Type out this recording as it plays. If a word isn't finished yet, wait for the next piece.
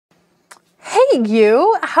Hey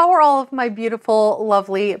you! How are all of my beautiful,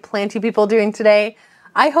 lovely, planty people doing today?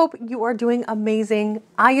 I hope you are doing amazing.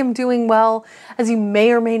 I am doing well. As you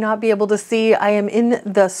may or may not be able to see, I am in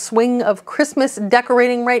the swing of Christmas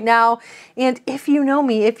decorating right now. And if you know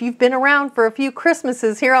me, if you've been around for a few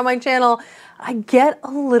Christmases here on my channel, I get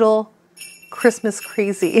a little Christmas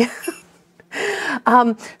crazy.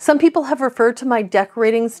 Some people have referred to my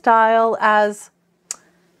decorating style as,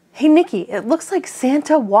 "Hey Nikki, it looks like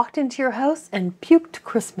Santa walked into your house and puked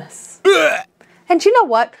Christmas." And you know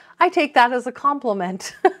what? I take that as a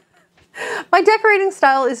compliment. My decorating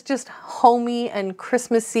style is just homey and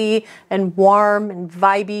Christmassy and warm and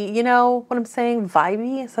vibey. You know what I'm saying?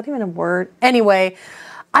 Vibey? Is that even a word? Anyway,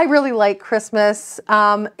 I really like Christmas.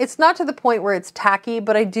 It's not to the point where it's tacky,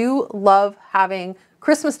 but I do love having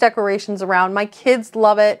Christmas decorations around. My kids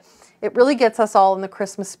love it. It really gets us all in the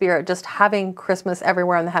Christmas spirit, just having Christmas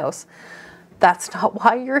everywhere in the house. That's not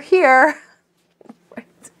why you're here.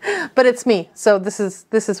 But it's me, so this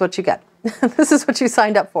is what you get. This is what you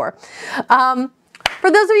signed up for. For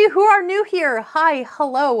those of you who are new here, hi,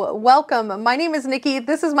 hello, welcome. My name is Nikki.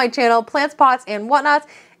 This is my channel, Plants, Pots, and Whatnots.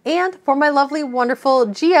 And for my lovely, wonderful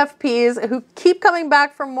GFPs who keep coming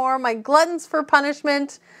back for more, my gluttons for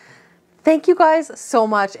punishment, thank you guys so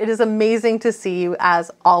much. It is amazing to see you as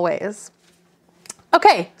always.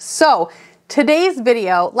 Okay, so today's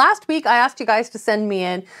video, last week I asked you guys to send me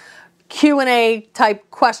in Q&A type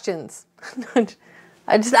questions.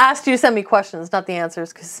 I just asked you to send me questions, not the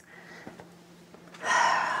answers, because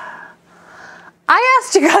I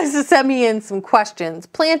asked you guys to send me in some questions.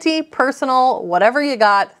 Planty, personal, whatever you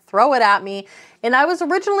got, throw it at me. And I was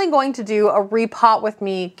originally going to do a repot with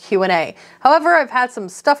me Q&A. However, I've had some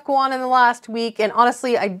stuff go on in the last week, and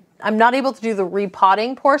honestly, I'm not able to do the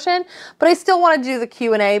repotting portion, but I still want to do the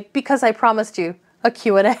Q&A because I promised you a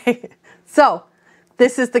Q&A. So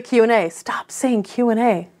this is the Q&A. Stop saying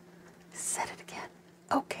Q&A. Said it again.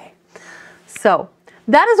 Okay. So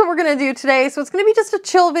that is what we're going to do today. So it's going to be just a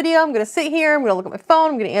chill video. I'm going to sit here. I'm going to look at my phone.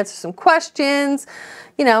 I'm going to answer some questions.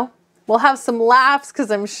 You know, we'll have some laughs because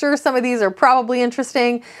I'm sure some of these are probably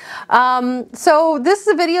interesting. So this is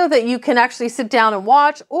a video that you can actually sit down and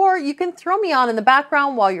watch, or you can throw me on in the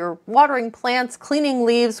background while you're watering plants, cleaning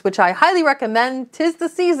leaves, which I highly recommend. 'Tis the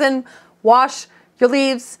season. Wash your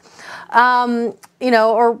leaves, you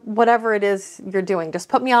know, or whatever it is you're doing. Just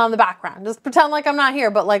put me on in the background. Just pretend like I'm not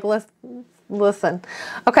here, but like, listen.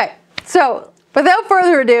 Okay, so without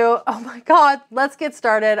further ado, oh my God, let's get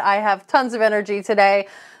started. I have tons of energy today.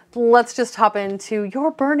 Let's just hop into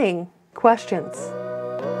your burning questions.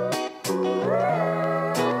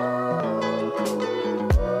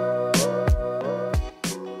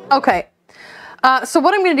 Okay. So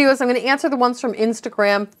what I'm going to do is I'm going to answer the ones from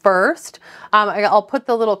Instagram first. I'll put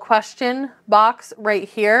the little question box right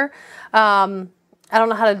here. I don't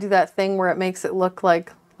know how to do that thing where it makes it look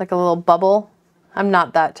like a little bubble. I'm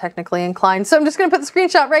not that technically inclined. So I'm just going to put the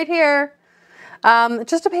screenshot right here.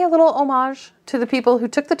 Just to pay a little homage to the people who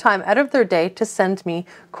took the time out of their day to send me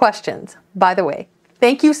questions. By the way,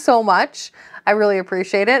 thank you so much. I really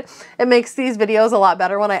appreciate it. It makes these videos a lot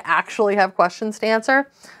better when I actually have questions to answer.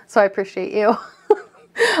 So I appreciate you.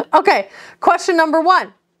 Okay, question number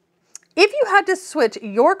one. If you had to switch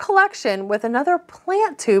your collection with another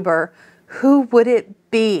plant tuber, who would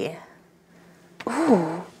it be?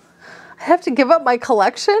 Ooh, I have to give up my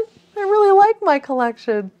collection? I really like my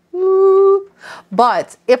collection. Ooh.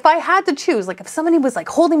 But if I had to choose, like if somebody was like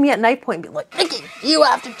holding me at knife point and be like, "Nikki, you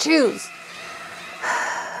have to choose."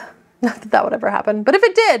 Not that that would ever happen, but if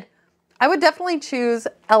it did, I would definitely choose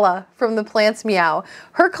Ella from the Plants MUAH.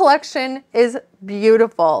 Her collection is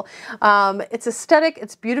beautiful. It's aesthetic,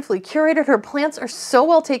 it's beautifully curated. Her plants are so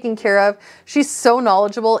well taken care of. She's so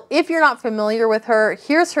knowledgeable. If you're not familiar with her,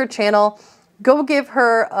 here's her channel. Go give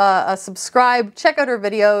her a subscribe, check out her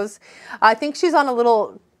videos. I think she's on a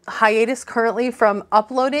little hiatus currently from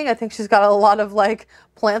uploading. I think she's got a lot of like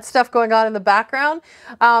plant stuff going on in the background,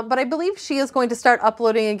 but I believe she is going to start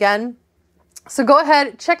uploading again. So go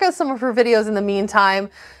ahead, check out some of her videos in the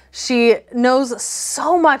meantime. She knows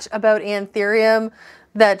so much about Anthurium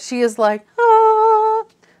that she is like,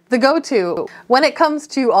 the go-to when it comes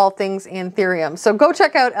to all things Anthurium. So go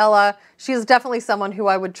check out Ella. She is definitely someone who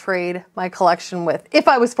I would trade my collection with if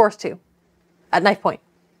I was forced to at knife point.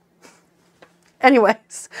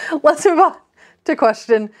 Anyways, let's move on to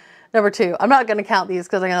question number two. I'm not going to count these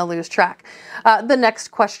because I'm going to lose track. The next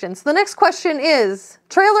question. So the next question is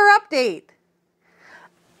trailer update.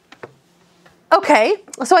 Okay,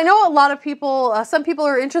 so I know a lot of people, some people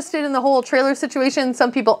are interested in the whole trailer situation, some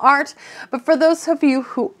people aren't, but for those of you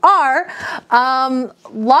who are,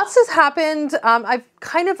 lots has happened. I've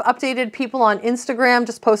kind of updated people on Instagram,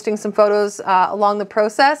 just posting some photos along the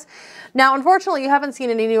process. Now, unfortunately, you haven't seen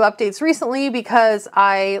any new updates recently because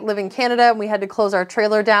I live in Canada and we had to close our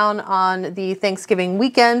trailer down on the Thanksgiving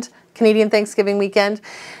weekend, Canadian Thanksgiving weekend.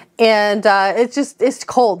 And it's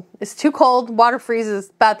cold. It's too cold, water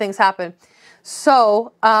freezes, bad things happen.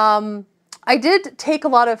 So I did take a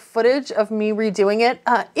lot of footage of me redoing it.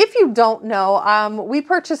 If you don't know, we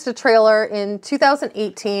purchased a trailer in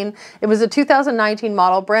 2018. It was a 2019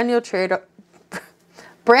 model, brand new trailer,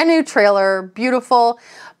 beautiful,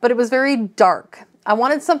 but it was very dark. I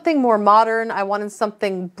wanted something more modern. I wanted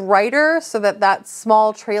something brighter so that that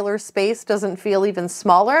small trailer space doesn't feel even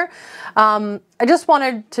smaller. I just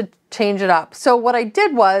wanted to change it up. So what I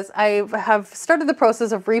did was I have started the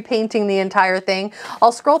process of repainting the entire thing.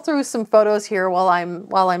 I'll scroll through some photos here while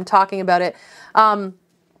I'm talking about it.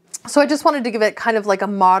 So I just wanted to give it kind of like a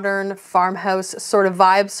modern farmhouse sort of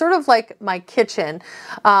vibe, sort of like my kitchen.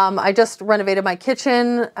 I just renovated my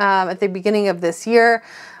kitchen at the beginning of this year.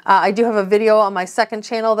 I do have a video on my second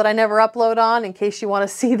channel that I never upload on in case you want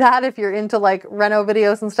to see that if you're into like reno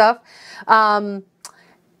videos and stuff.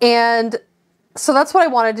 And so that's what I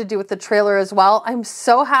wanted to do with the trailer as well. I'm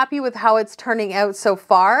so happy with how it's turning out so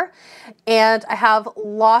far. And I have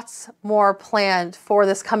lots more planned for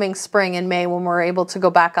this coming spring in May when we're able to go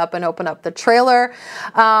back up and open up the trailer.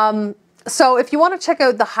 So if you want to check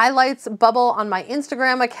out the highlights bubble on my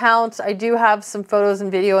Instagram account, I do have some photos and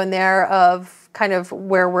video in there of kind of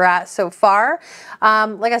where we're at so far.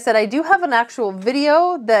 Like I said, I do have an actual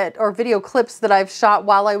video or video clips that I've shot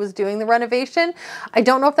while I was doing the renovation. I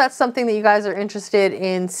don't know if that's something that you guys are interested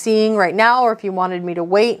in seeing right now, or if you wanted me to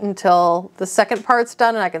wait until the second part's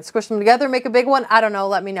done and I can squish them together and make a big one. I don't know,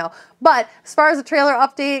 let me know. But as far as the trailer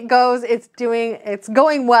update goes, it's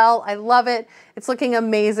going well. I love it. It's looking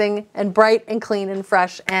amazing and bright and clean and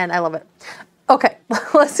fresh, and I love it. Okay,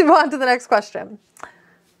 let's move on to the next question.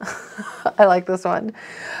 I like this one.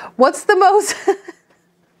 What's the most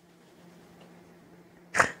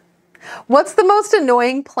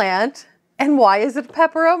annoying plant, and why is it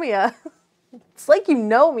peperomia? It's like you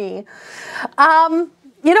know me.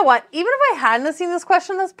 You know what? Even if I hadn't seen this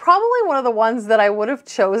question, that's probably one of the ones that I would have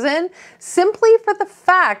chosen, simply for the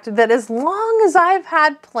fact that as long as I've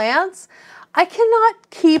had plants, I cannot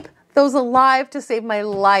keep those alive to save my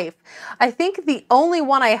life. I think the only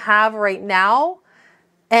one I have right now,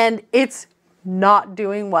 and it's not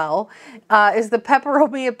doing well, is the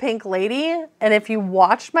peperomia pink lady. And if you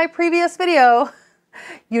watched my previous video,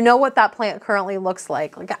 you know what that plant currently looks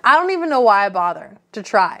like. Like, I don't even know why I bother to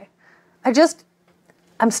try.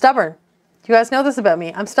 I'm stubborn. You guys know this about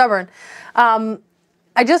me. I'm stubborn. I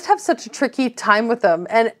just have such a tricky time with them.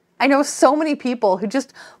 And I know so many people who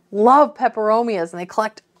just love peperomias and they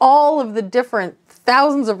collect all of the different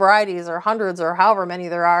thousands of varieties or hundreds or however many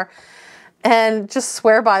there are, and just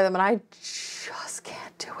swear by them, and I just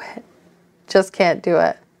can't do it. Just can't do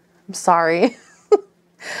it. I'm sorry.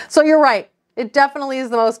 So you're right. It definitely is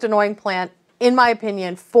the most annoying plant, in my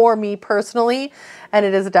opinion, for me personally, and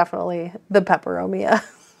it is definitely the peperomia.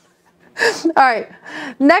 All right,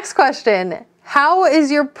 next question. How is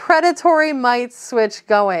your predatory mite switch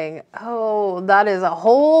going? Oh, that is a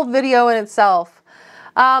whole video in itself.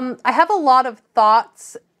 I have a lot of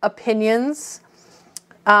thoughts, opinions,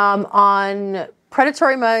 on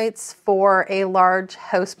predatory mites for a large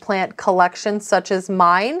houseplant collection such as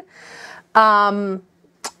mine.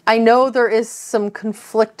 I know there is some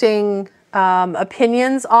conflicting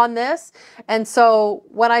opinions on this, and so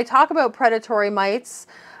when I talk about predatory mites,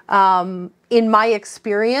 in my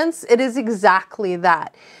experience, it is exactly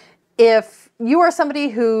that. If you are somebody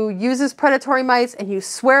who uses predatory mites and you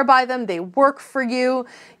swear by them, they work for you,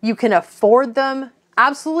 you can afford them,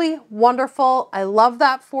 absolutely wonderful. I love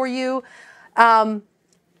that for you.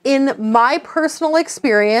 In my personal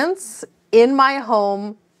experience, in my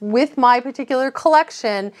home, with my particular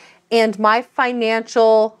collection and my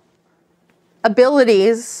financial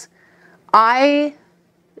abilities, I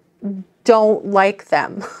don't like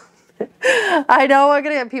them. I know I'm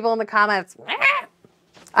gonna get people in the comments.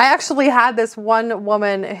 I actually had this one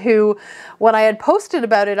woman who, when I had posted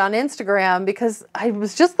about it on Instagram, because I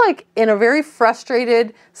was just like in a very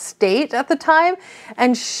frustrated state at the time,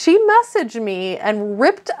 and she messaged me and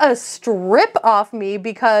ripped a strip off me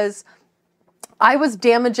because I was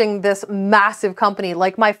damaging this massive company,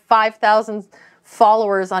 like my 5,000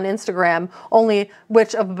 followers on Instagram, only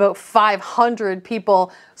which of about 500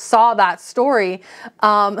 people saw that story.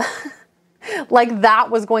 like that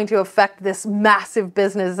was going to affect this massive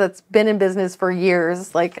business that's been in business for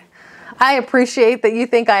years. Like, I appreciate that you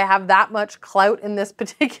think I have that much clout in this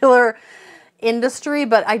particular industry,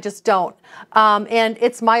 but I just don't. And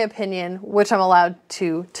it's my opinion, which I'm allowed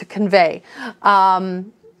to convey.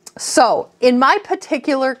 So in my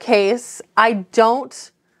particular case, I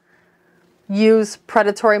don't use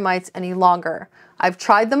predatory mites any longer. I've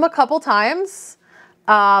tried them a couple times.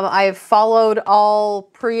 I've followed all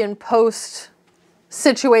pre and post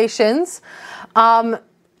situations.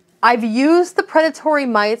 I've used the predatory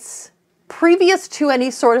mites previous to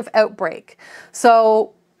any sort of outbreak.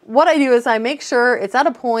 So what I do is I make sure it's at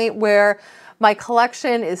a point where my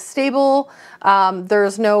collection is stable.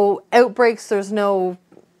 There's no outbreaks. There's no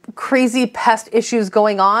crazy pest issues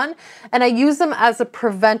going on, and I use them as a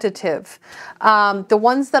preventative. The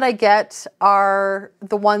ones that I get are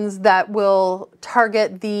the ones that will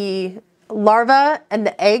target the larva and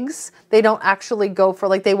the eggs. They don't actually go for,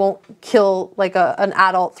 like, they won't kill like an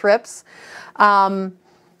adult thrips.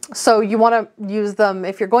 So you want to use them,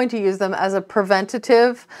 if you're going to use them, as a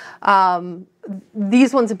preventative.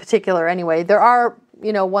 These ones in particular anyway. There are,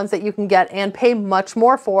 you know, ones that you can get and pay much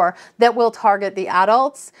more for that will target the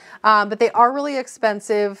adults, but they are really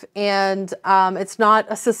expensive, and it's not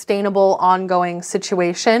a sustainable ongoing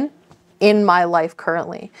situation in my life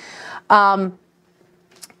currently.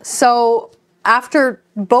 So after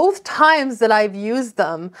both times that I've used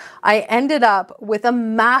them, I ended up with a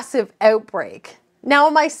massive outbreak. Now,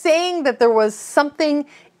 am I saying that there was something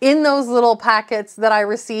in those little packets that I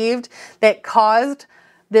received that caused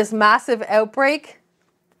this massive outbreak?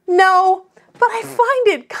 No, but I find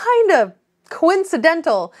it kind of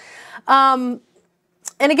coincidental. And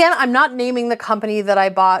again, I'm not naming the company that I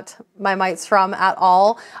bought my mites from at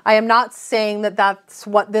all. I am not saying that that's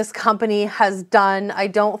what this company has done. I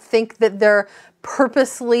don't think that they're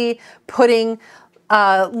purposely putting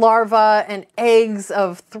larvae and eggs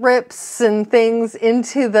of thrips and things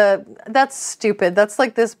into the, that's stupid. That's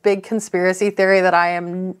like this big conspiracy theory that I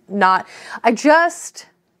am not. I just,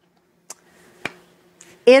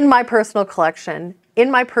 in my personal collection, in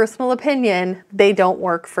my personal opinion, they don't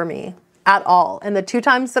work for me at all. And the 2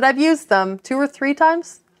 times that I've used them, 2 or 3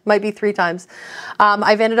 times, might be 3 times,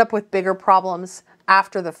 I've ended up with bigger problems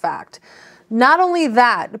after the fact. Not only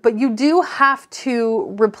that, but you do have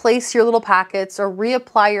to replace your little packets or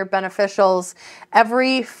reapply your beneficials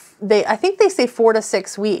every, I think they say 4 to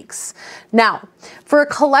 6 weeks. Now, for a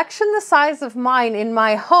collection the size of mine in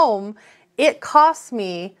my home, it costs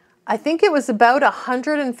me, I think it was about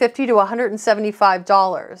 $150 to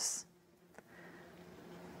 $175.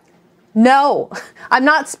 No, I'm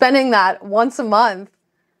not spending that once a month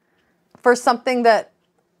for something that,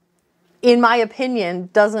 in my opinion,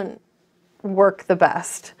 doesn't work the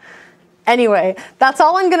best. Anyway, that's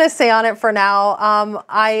all I'm going to say on it for now.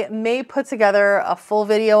 I may put together a full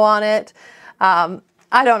video on it. I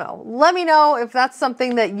don't know. Let me know if that's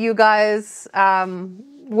something that you guys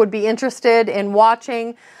would be interested in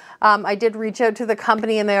watching. I did reach out to the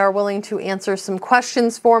company and they are willing to answer some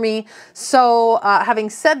questions for me. So having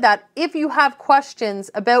said that, if you have questions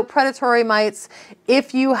about predatory mites,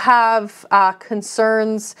 if you have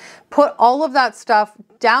concerns, put all of that stuff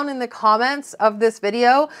down in the comments of this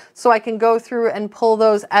video so I can go through and pull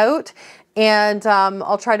those out. And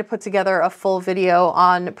I'll try to put together a full video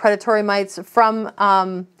on predatory mites from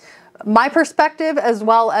my perspective, as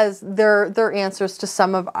well as their answers to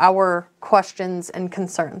some of our questions and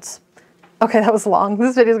concerns. Okay, that was long.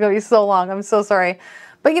 This video is going to be so long. I'm so sorry.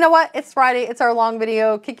 But you know what? It's Friday. It's our long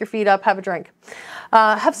video. Kick your feet up. Have a drink.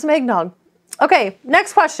 Have some eggnog. Okay,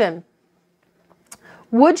 next question.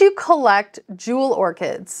 Would you collect jewel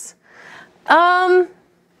orchids?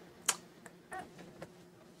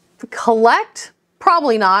 Collect?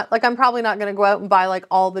 Probably not. Like, I'm probably not going to go out and buy like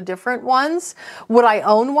all the different ones. Would I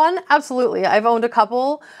own one? Absolutely. I've owned a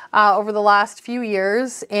couple over the last few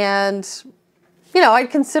years, and you know,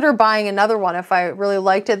 I'd consider buying another one if I really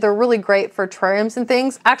liked it. They're really great for terrariums and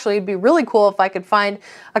things. Actually, it'd be really cool if I could find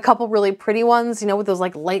a couple really pretty ones, you know, with those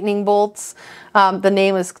like lightning bolts. The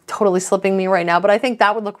name is totally slipping me right now, but I think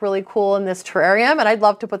that would look really cool in this terrarium, and I'd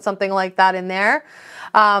love to put something like that in there.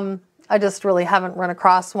 I just really haven't run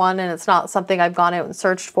across one, and it's not something I've gone out and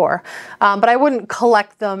searched for. But I wouldn't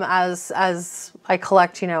collect them as I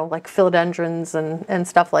collect, you know, like philodendrons and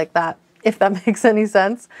stuff like that, if that makes any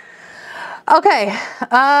sense. Okay,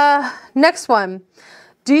 next one.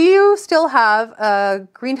 Do you still have a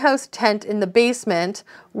greenhouse tent in the basement?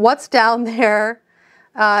 What's down there?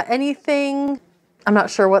 Anything? I'm not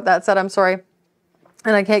sure what that said, I'm sorry.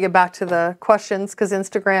 And I can't get back to the questions because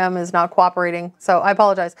Instagram is not cooperating. So I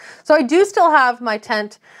apologize. So I do still have my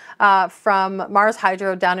tent from Mars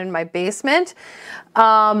Hydro down in my basement.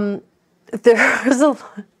 It's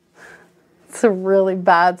a really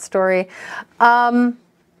bad story.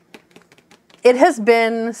 It has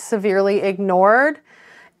been severely ignored,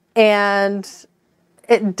 and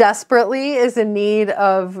it desperately is in need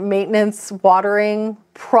of maintenance, watering.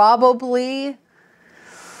 Probably,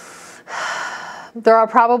 there are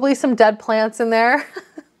probably some dead plants in there.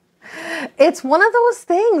 It's one of those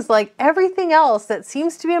things, like everything else that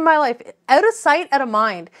seems to be in my life, out of sight, out of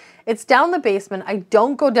mind. It's down the basement. I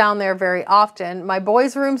don't go down there very often. My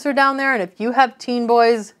boys' rooms are down there, and if you have teen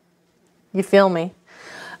boys, you feel me.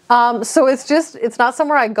 So it's not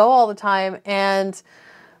somewhere I go all the time, and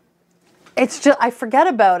I forget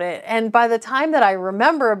about it. And by the time that I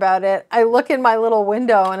remember about it, I look in my little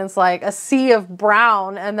window and it's like a sea of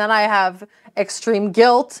brown, and then I have extreme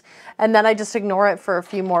guilt, and then I just ignore it for a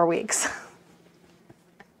few more weeks.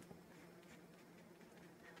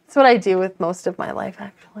 That's what I do with most of my life,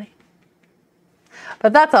 actually.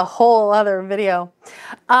 But that's a whole other video.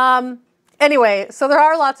 Anyway, so there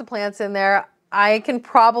are lots of plants in there. I can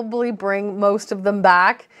probably bring most of them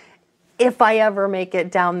back if I ever make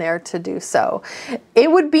it down there to do so. It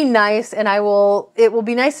would be nice, and it will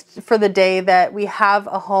be nice for the day that we have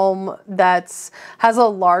a home that has a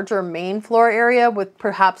larger main floor area with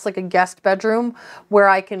perhaps like a guest bedroom where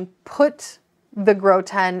I can put the grow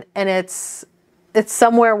tent, and it's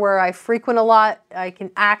somewhere where I frequent a lot. I can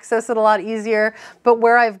access it a lot easier, but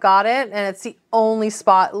where I've got it, and it's the only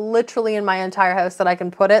spot literally in my entire house that I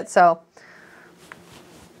can put it. So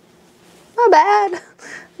not bad.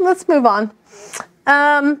 Let's move on.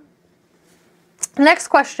 Next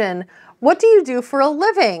question. What do you do for a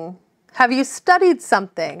living? Have you studied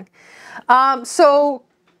something? So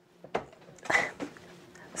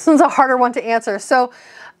this one's a harder one to answer. So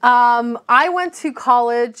I went to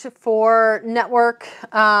college for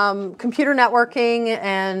computer networking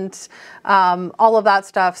and all of that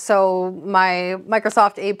stuff. So my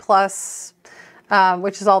Microsoft A+,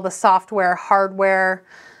 which is all the software, hardware,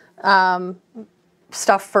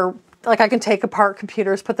 stuff for, like, I can take apart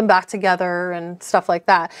computers, put them back together and stuff like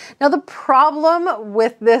that. Now the problem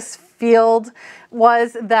with this field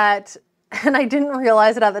was that, and I didn't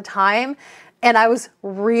realize it at the time, and I was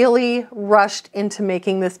really rushed into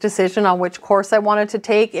making this decision on which course I wanted to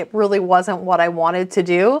take. It really wasn't what I wanted to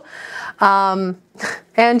do. And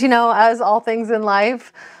you know, as all things in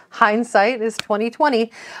life, hindsight is 20/20.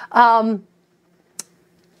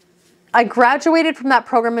 I graduated from that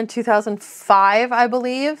program in 2005, I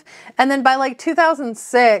believe. And then by like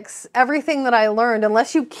 2006, everything that I learned,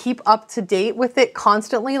 unless you keep up to date with it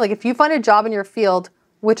constantly, like if you find a job in your field,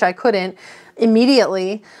 which I couldn't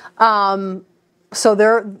immediately, so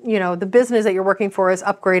the business that you're working for is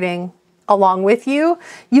upgrading along with you,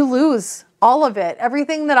 you lose all of it.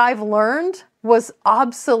 Everything that I've learned was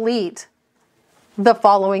obsolete the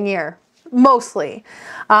following year, mostly.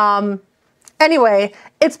 Anyway,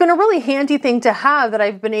 it's been a really handy thing to have that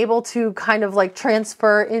I've been able to kind of like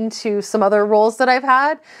transfer into some other roles that I've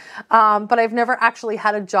had, but I've never actually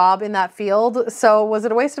had a job in that field. So was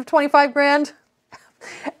it a waste of 25 grand?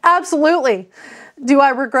 Absolutely. Do I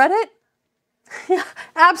regret it?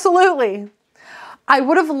 Absolutely. I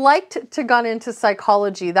would have liked to gone into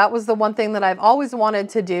psychology. That was the one thing that I've always wanted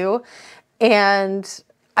to do. And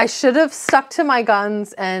I should have stuck to my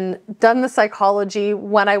guns and done the psychology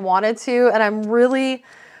when I wanted to, and I'm really,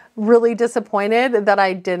 really disappointed that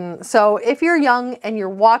I didn't. So if you're young and you're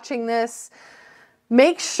watching this,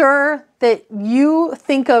 make sure that you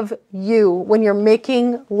think of you when you're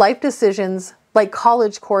making life decisions like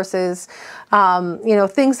college courses,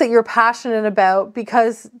 things that you're passionate about,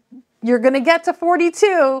 because you're going to get to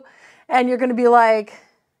 42 and you're going to be like,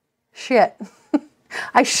 shit,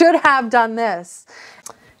 I should have done this.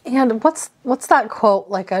 And what's that quote?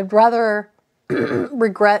 Like, I'd rather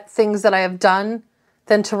regret things that I have done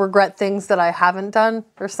than to regret things that I haven't done,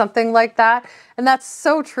 or something like that. And that's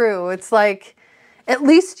so true. It's like, at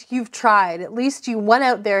least you've tried. At least you went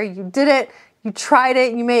out there, you did it, you tried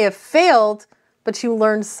it. You may have failed, but you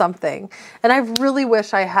learned something. And I really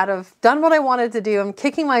wish I had have done what I wanted to do. I'm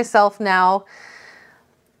kicking myself now.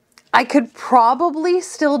 I could probably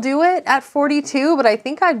still do it at 42, but I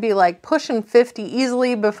think I'd be like pushing 50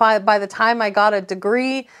 easily by the time I got a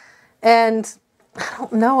degree. And I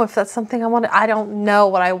don't know if that's something I want. I don't know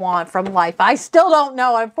what I want from life. I still don't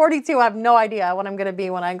know. I'm 42. I have no idea what I'm going to be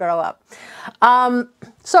when I grow up.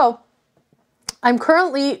 So I'm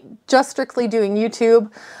currently just strictly doing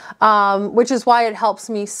YouTube, which is why it helps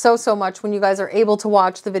me so much when you guys are able to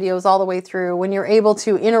watch the videos all the way through, when you're able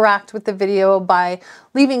to interact with the video by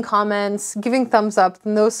leaving comments, giving thumbs up,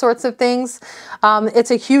 and those sorts of things.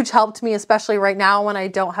 It's a huge help to me, especially right now when I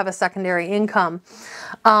don't have a secondary income.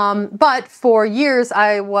 But for years,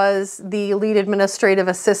 I was the lead administrative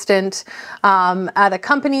assistant at a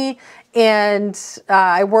company, and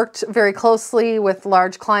I worked very closely with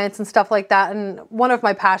large clients and stuff like that. And one of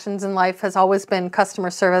my passions in life has always been customer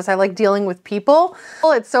service. I like dealing with people.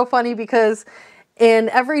 It's so funny because in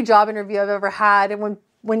every job interview I've ever had, and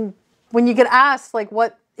when you get asked, like,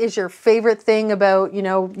 what is your favorite thing about, you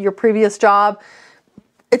know, your previous job,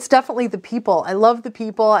 it's definitely the people. I love the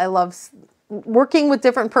people. I love working with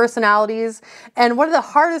different personalities. And one of the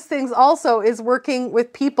hardest things also is working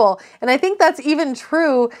with people. And I think that's even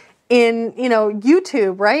true in, you know,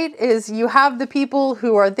 YouTube, right? Is you have the people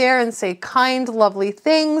who are there and say kind, lovely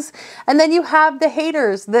things. And then you have the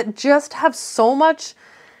haters that just have so much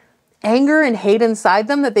anger and hate inside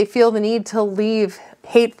them that they feel the need to leave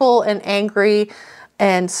hateful and angry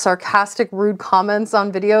and sarcastic, rude comments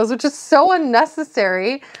on videos, which is so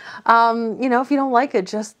unnecessary. You know, if you don't like it,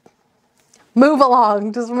 just move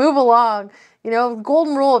along, just move along. You know,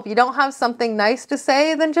 golden rule, if you don't have something nice to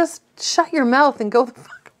say, then just shut your mouth and go the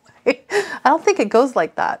fuck away. I don't think it goes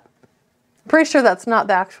like that. I'm pretty sure that's not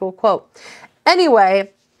the actual quote.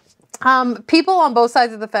 Anyway, people on both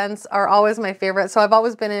sides of the fence are always my favorite. So I've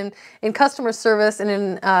always been in customer service and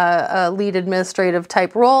in a lead administrative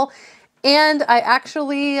type role. And I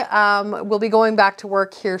actually will be going back to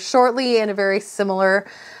work here shortly in a very similar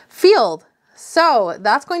field. So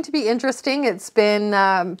that's going to be interesting. It's been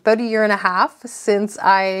about a year and a half since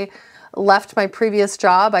I left my previous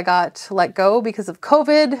job. I got let go because of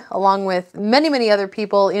COVID, along with many other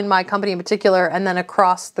people in my company in particular, and then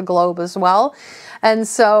across the globe as well. And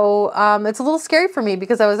so it's a little scary for me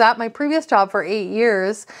because I was at my previous job for 8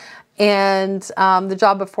 years and the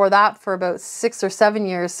job before that for about 6 or 7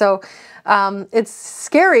 years. So it's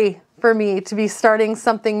scary for me to be starting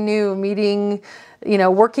something new, meeting, you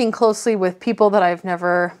know, working closely with people that I've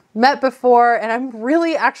never met before, and I'm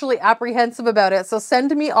really actually apprehensive about it. So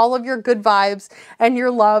send me all of your good vibes and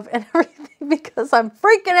your love and everything because I'm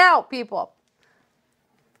freaking out, people.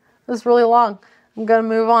 It was really long. I'm gonna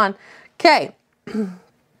move on. Okay.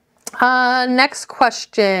 Next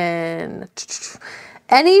question.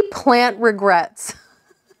 Any plant regrets?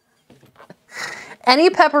 Any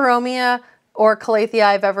peperomia or calathea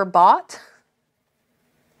I've ever bought?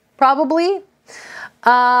 Probably.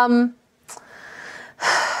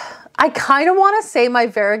 I kind of want to say my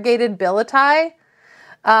variegated billieti.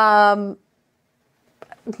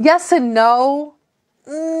 Yes and no.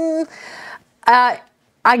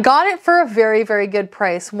 I got it for a very good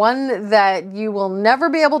price. One that you will never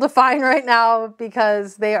be able to find right now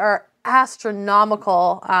because they are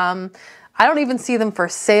astronomical. I don't even see them for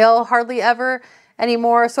sale hardly ever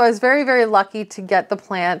anymore. So I was very lucky to get the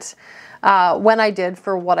plant when I did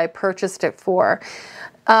for what I purchased it for.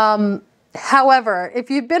 However, if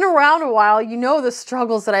you've been around a while, you know the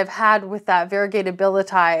struggles that I've had with that variegated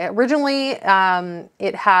billieti. Originally,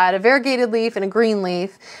 it had a variegated leaf and a green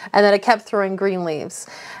leaf, and then it kept throwing green leaves.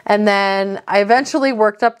 And then I eventually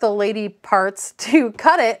worked up the lady parts to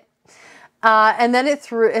cut it, and then it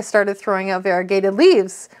started throwing out variegated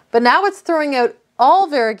leaves. But now it's throwing out all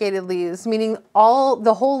variegated leaves, meaning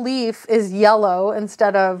the whole leaf is yellow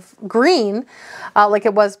instead of green, like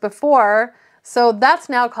it was before. So that's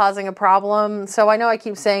now causing a problem. So I know I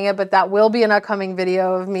keep saying it, but that will be an upcoming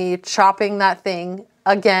video of me chopping that thing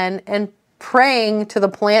again and praying to the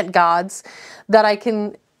plant gods that I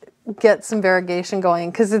can get some variegation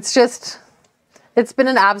going, because it's been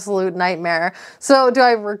an absolute nightmare. So do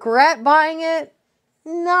I regret buying it?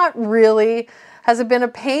 Not really. Has it been a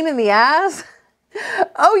pain in the ass?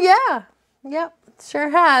 Oh yeah. Yep, sure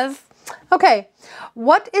has. Okay,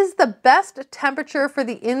 what is the best temperature for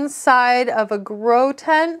the inside of a grow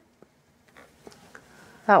tent?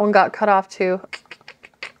 That one got cut off too.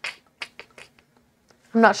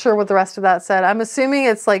 I'm not sure what the rest of that said. I'm assuming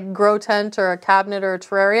it's like grow tent or a cabinet or a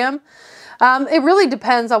terrarium. It really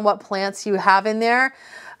depends on what plants you have in there.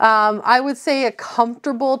 I would say a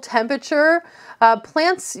comfortable temperature.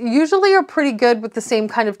 Plants usually are pretty good with the same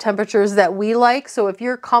kind of temperatures that we like. So if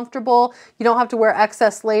you're comfortable, you don't have to wear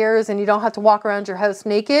excess layers and you don't have to walk around your house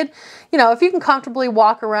naked. You know, if you can comfortably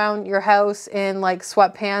walk around your house in like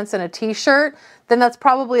sweatpants and a t-shirt, then that's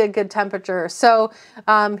probably a good temperature. So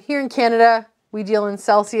here in Canada, we deal in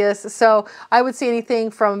Celsius. So I would say anything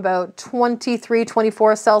from about 23,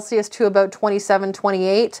 24 Celsius to about 27,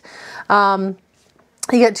 28.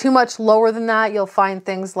 You get too much lower than that, you'll find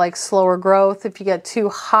things like slower growth. If you get too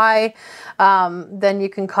high, then you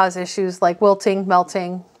can cause issues like wilting,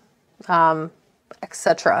 melting,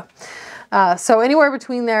 etc. So anywhere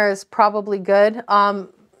between there is probably good.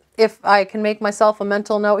 If I can make myself a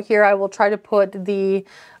mental note here, I will try to put the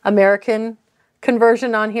American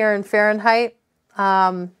conversion on here in Fahrenheit.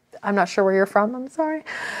 I'm not sure where you're from, I'm sorry.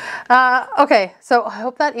 Okay, so I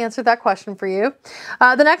hope that answered that question for you.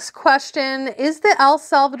 The next question, is the El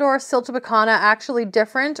Salvador Siltobacana actually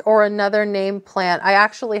different or another named plant? I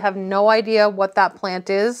actually have no idea what that plant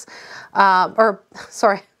is.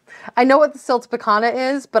 I know what the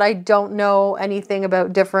Siltobacana is, but I don't know anything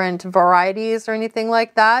about different varieties or anything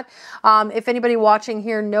like that. If anybody watching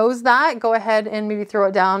here knows that, go ahead and maybe throw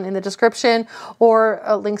it down in the description or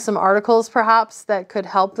link some articles perhaps that could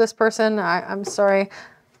help this person. I'm sorry.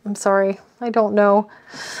 I don't know.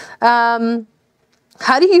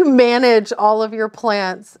 How do you manage all of your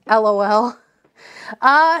plants? LOL.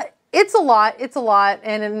 It's a lot.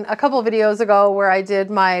 And in a couple of videos ago where I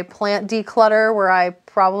did my plant declutter, where I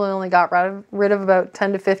probably only got rid of about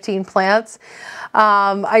 10 to 15 plants,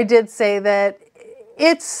 I did say that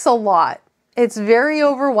it's a lot. It's very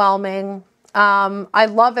overwhelming. I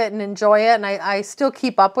love it and enjoy it, and I still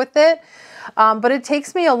keep up with it. But it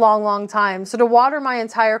takes me a long time. So to water my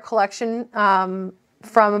entire collection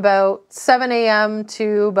from about 7 a.m.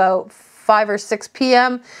 to about 5 or 6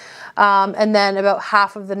 p.m., and then about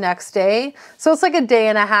half of the next day. So it's like a day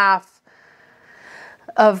and a half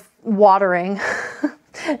of watering.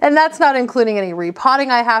 And that's not including any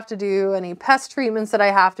repotting I have to do, any pest treatments that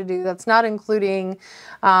I have to do. That's not including,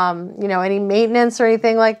 you know, any maintenance or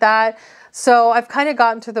anything like that. So I've kind of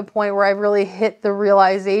gotten to the point where I've really hit the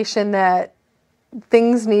realization that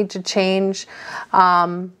things need to change.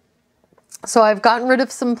 So I've gotten rid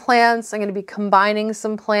of some plants. I'm going to be combining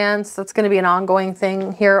some plants. That's going to be an ongoing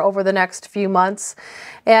thing here over the next few months.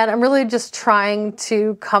 And I'm really just trying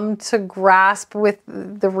to come to grasp with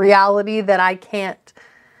the reality that I can't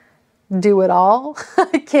do it all.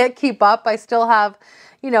 I can't keep up. I still have,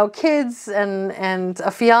 you know, kids and a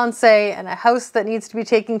fiance and a house that needs to be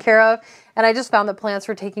taken care of. And I just found that plants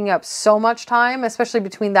were taking up so much time, especially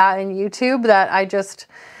between that and YouTube, that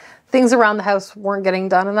things around the house weren't getting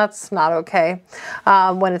done, and that's not okay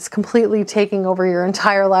when it's completely taking over your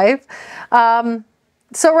entire life.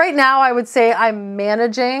 So right now I would say I'm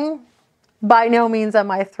managing. By no means am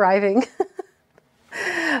I thriving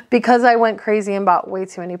because I went crazy and bought way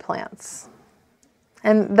too many plants.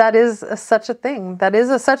 And that is such a thing. That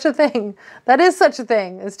is such a thing. That is such a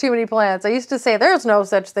thing as too many plants. I used to say there's no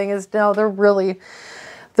such thing as, no, there really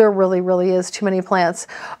is too many plants.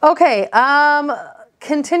 Okay,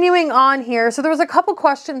 continuing on here. So there was a couple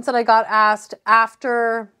questions that I got asked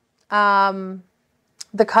after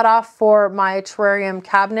the cutoff for my terrarium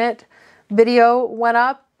cabinet video went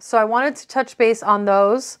up. So I wanted to touch base on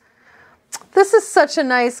those. This is such a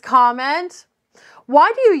nice comment.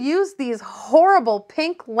 Why do you use these horrible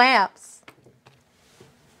pink lamps?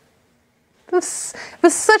 This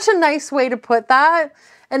was such a nice way to put that,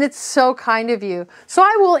 and it's so kind of you. So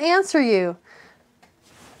I will answer you.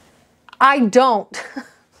 I don't.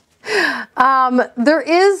 There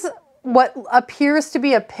is what appears to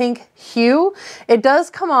be a pink hue. It does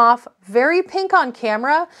come off very pink on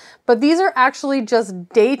camera, but these are actually just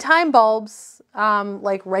daytime bulbs,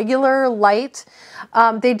 like regular light.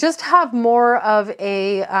 They just have more of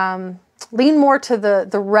a, lean more to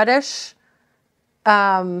the reddish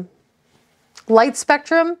light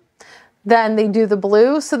spectrum than they do the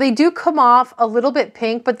blue. So they do come off a little bit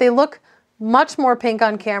pink, but they look much more pink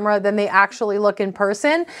on camera than they actually look in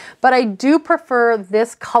person. But I do prefer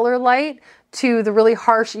this color light to the really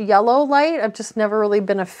harsh yellow light. I've just never really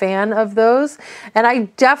been a fan of those. And I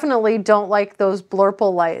definitely don't like those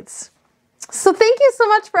blurple lights. So thank you so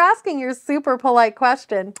much for asking your super polite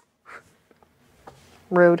question.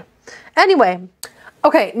 Rude. Anyway,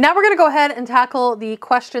 okay, now we're gonna go ahead and tackle the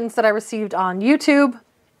questions that I received on YouTube.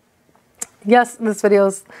 Yes, this video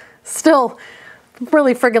is still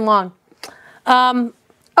really friggin' long.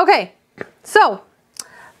 Okay, so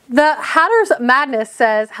the Hatter's Madness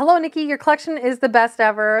says, hello, Nikki, your collection is the best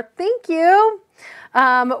ever. Thank you.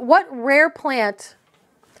 What rare plant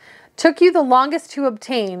took you the longest to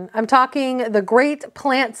obtain? I'm talking the great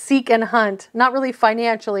plant seek and hunt, not really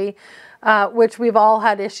financially, which we've all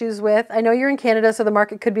had issues with. I know you're in Canada, so the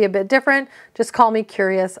market could be a bit different. Just call me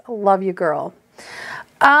curious. Love you, girl.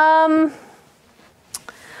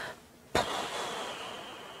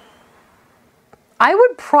 I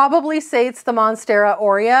would probably say it's the Monstera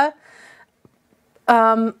aurea.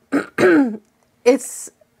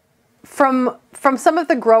 It's from some of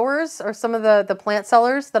the growers or some of the plant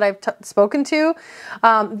sellers that I've spoken to,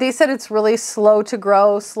 they said it's really slow to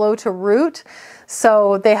grow, slow to root.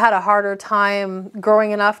 So they had a harder time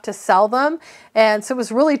growing enough to sell them. And so it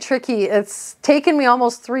was really tricky. It's taken me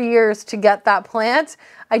almost 3 years to get that plant.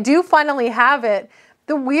 I do finally have it.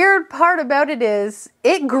 The weird part about it is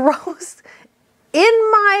it grows in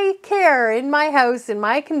my care, in my house, in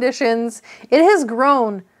my conditions. It has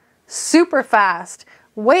grown super fast,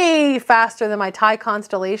 way faster than my Thai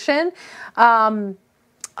constellation.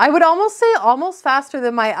 I would almost say almost faster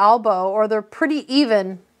than my Albo, or they're pretty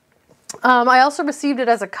even. I also received it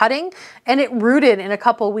as a cutting and it rooted in a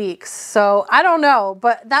couple weeks. So I don't know,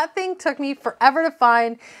 but that thing took me forever to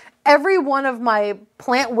find. Every one of my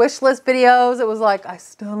plant wish list videos, it was like, I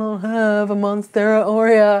still don't have a Monstera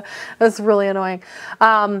aurea. That's really annoying.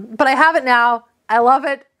 But I have it now. I love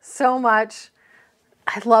it so much.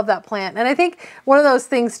 I love that plant. And I think one of those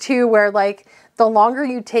things too, where like the longer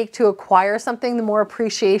you take to acquire something, the more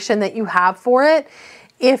appreciation that you have for it.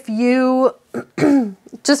 If you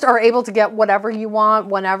just are able to get whatever you want,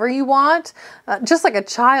 whenever you want, just like a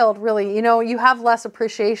child, really, you know, you have less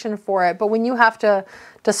appreciation for it. But when you have to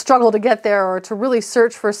struggle to get there or to really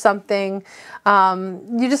search for something,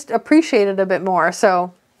 you just appreciate it a bit more.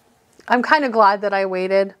 So I'm kind of glad that I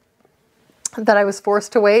waited, that I was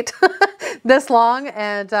forced to wait this long,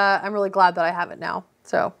 and I'm really glad that I have it now.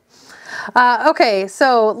 So, okay,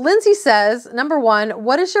 so Lindsay says, number 1,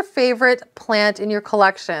 what is your favorite plant in your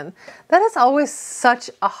collection? That is always such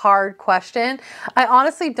a hard question. I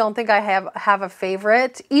honestly don't think I have a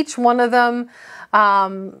favorite. Each one of them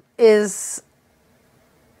is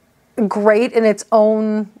great in its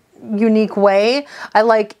own unique way. I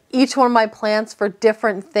like each one of my plants for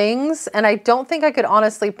different things, and I don't think I could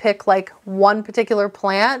honestly pick like one particular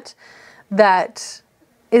plant that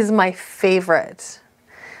is my favorite.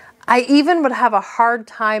 I even would have a hard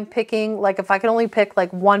time picking, like if I could only pick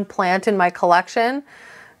like one plant in my collection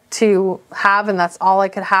to have and that's all I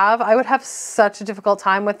could have, I would have such a difficult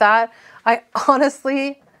time with that. I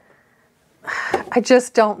honestly, I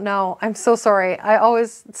just don't know. I'm so sorry. I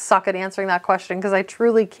always suck at answering that question because I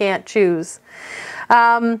truly can't choose.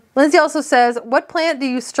 Lindsay also says, what plant do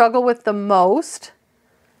you struggle with the most?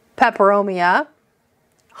 Peperomia,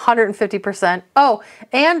 150%. Oh,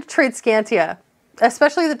 and Tradescantia,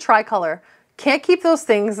 especially the tricolor. Can't keep those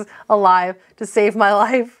things alive to save my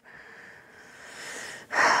life.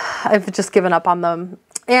 I've just given up on them.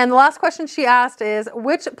 And the last question she asked is,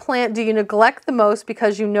 which plant do you neglect the most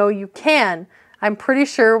because you know you can? I'm pretty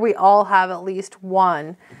sure we all have at least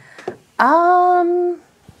one.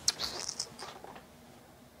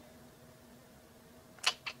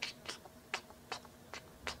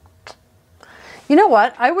 You know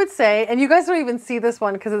what? I would say, and you guys don't even see this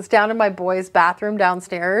one because it's down in my boys' bathroom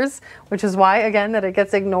downstairs, which is why, again, that it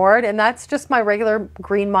gets ignored. And that's just my regular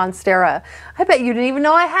green Monstera. I bet you didn't even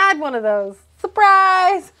know I had one of those.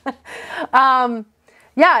 Surprise!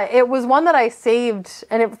 Yeah, it was one that I saved,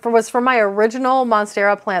 and it was from my original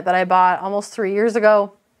Monstera plant that I bought almost 3 years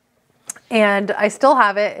ago. And I still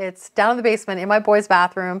have it. It's down in the basement in my boys'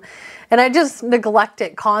 bathroom. And I just neglect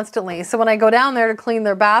it constantly. So when I go down there to clean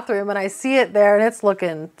their bathroom and I see it there and it's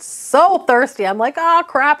looking so thirsty, I'm like, oh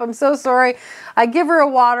crap, I'm so sorry. I give her a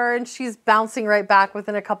water and she's bouncing right back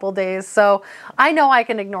within a couple days. So I know I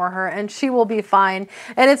can ignore her and she will be fine.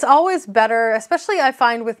 And it's always better, especially I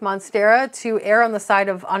find with Monstera, to err on the side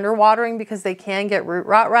of underwatering because they can get root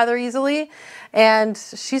rot rather easily. And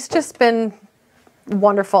she's just been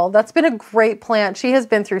wonderful. That's been a great plant. She has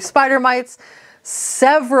been through spider mites,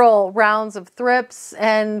 several rounds of thrips,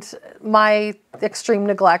 and my extreme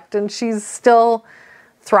neglect, and she's still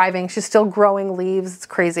thriving. She's still growing leaves. It's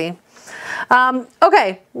crazy.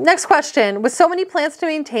 Okay, next question. With so many plants to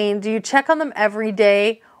maintain, do you check on them every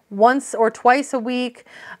day, once or twice a week,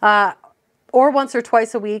 or once or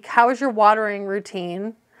twice a week? How is your watering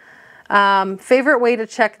routine? Favorite way to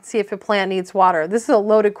check and see if a plant needs water? This is a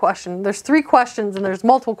loaded question. There's 3 questions and there's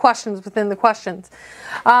multiple questions within the questions.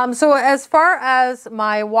 So as far as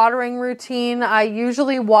my watering routine, I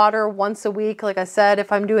usually water once a week. Like I said,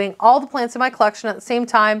 if I'm doing all the plants in my collection at the same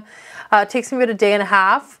time, it takes me about a day and a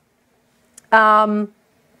half.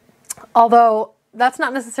 Although that's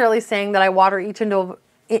not necessarily saying that I water each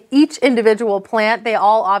individual plant. They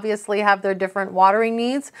all obviously have their different watering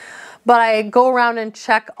needs, but I go around and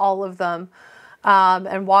check all of them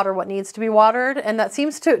and water what needs to be watered, and that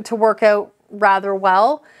seems to work out rather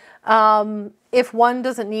well. If one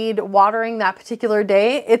doesn't need watering that particular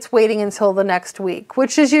day, it's waiting until the next week,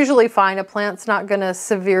 which is usually fine. A plant's not going to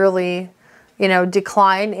severely, you know,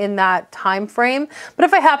 decline in that time frame. But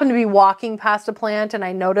if I happen to be walking past a plant and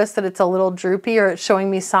I notice that it's a little droopy or it's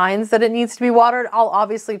showing me signs that it needs to be watered, I'll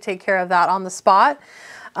obviously take care of that on the spot.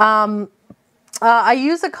 I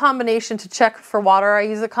use a combination to check for water. I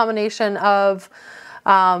use a combination of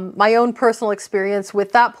my own personal experience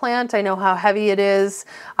with that plant. I know how heavy it is.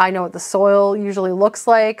 I know what the soil usually looks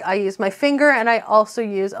like. I use my finger, and I also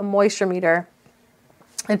use a moisture meter.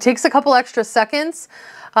 It takes a couple extra seconds,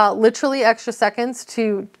 literally extra seconds,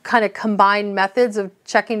 to kind of combine methods of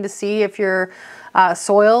checking to see if your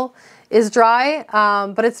soil is dry,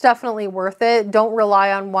 but it's definitely worth it. Don't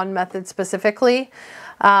rely on one method specifically.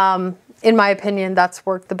 In my opinion, that's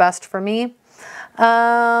worked the best for me.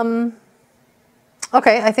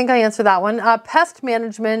 Okay, I think I answered that one. Pest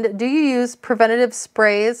management, do you use preventative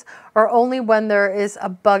sprays or only when there is a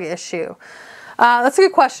bug issue? That's a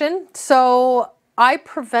good question. So I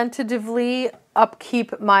preventatively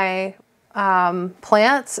upkeep my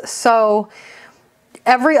plants. So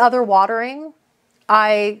every other watering,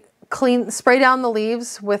 I spray down the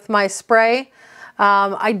leaves with my spray.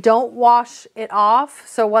 I don't wash it off.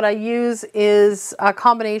 So what I use is a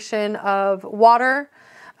combination of water,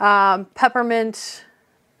 peppermint,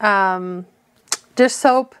 dish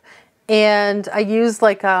soap, and I use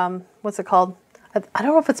like, what's it called? I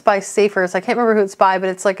don't know if it's by Safers. I can't remember who it's by, but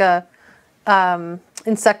it's like a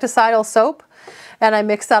insecticidal soap. And I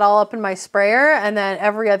mix that all up in my sprayer. And then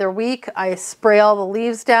every other week I spray all the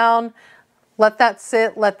leaves down, let that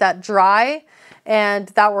sit, let that dry. And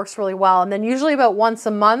that works really well. And then usually about once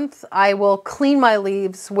a month, I will clean my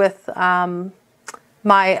leaves with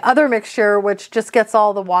my other mixture, which just gets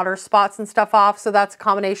all the water spots and stuff off. So that's a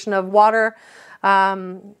combination of water,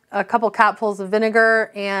 a couple capfuls of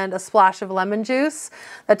vinegar, and a splash of lemon juice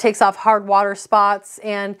that takes off hard water spots.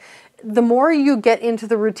 And the more you get into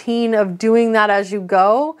the routine of doing that as you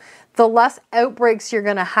go, the less outbreaks you're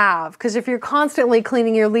going to have. Because if you're constantly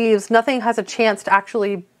cleaning your leaves, nothing has a chance to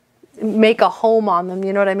actually make a home on them,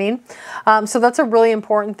 you know what I mean? So that's a really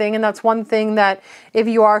important thing, and that's one thing that if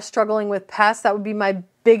you are struggling with pests, that would be my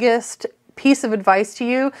biggest piece of advice to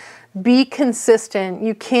you. Be consistent.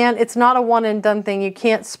 You can't, it's not a one and done thing. You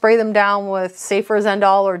can't spray them down with Safer's End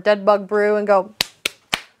All or Dead Bug Brew and go,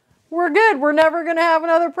 we're good, we're never gonna have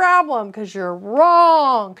another problem, because you're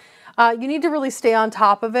wrong. You need to really stay on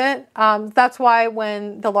top of it. That's why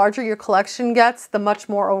when the larger your collection gets, the much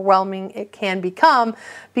more overwhelming it can become,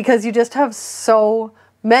 because you just have so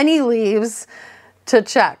many leaves to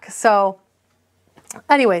check. So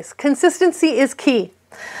anyways, consistency is key.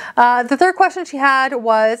 The third question she had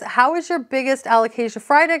was, how is your biggest alocasia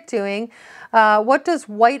Fryedeck doing? What does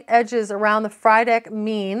white edges around the Fryedeck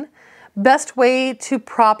mean? Best way to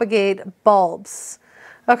propagate bulbs.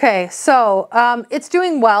 Okay, so it's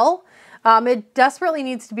doing well. It desperately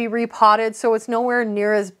needs to be repotted, so it's nowhere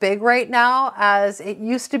near as big right now as it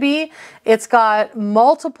used to be. It's got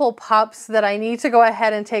multiple pups that I need to go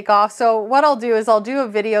ahead and take off. So what I'll do is I'll do a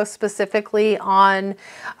video specifically on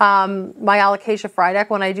my alocasia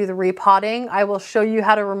Fryedeck when I do the repotting. I will show you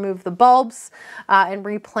how to remove the bulbs and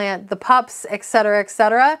replant the pups, etc.,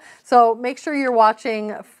 etc. So make sure you're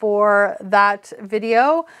watching for that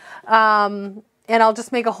video. And I'll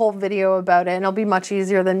just make a whole video about it, and it'll be much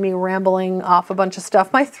easier than me rambling off a bunch of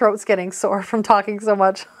stuff. My throat's getting sore from talking so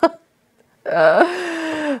much.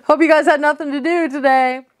 Hope you guys had nothing to do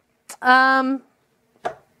today.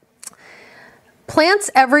 Plants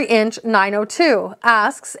Every Inch 902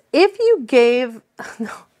 asks, if you gave,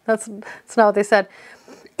 no, that's not what they said.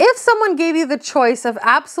 If someone gave you the choice of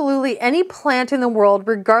absolutely any plant in the world,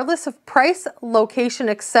 regardless of price, location,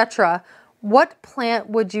 etc., what plant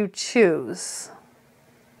would you choose?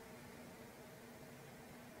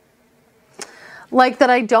 Like that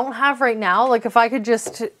I don't have right now? Like if I could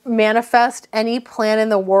just manifest any plant in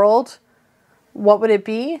the world, what would it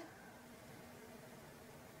be?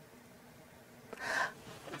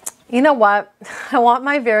 You know what? I want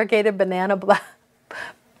my variegated banana.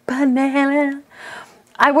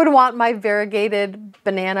 I would want my variegated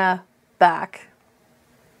banana back.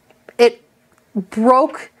 It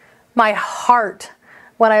broke my heart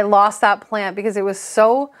when I lost that plant because it was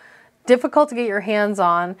so difficult to get your hands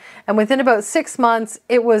on, and within about 6 months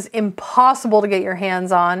it was impossible to get your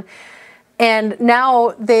hands on, and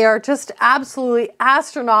now they are just absolutely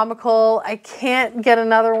astronomical. I can't get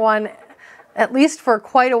another one, at least for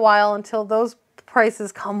quite a while, until those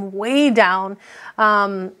prices come way down,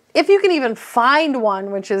 if you can even find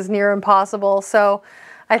one, which is near impossible. So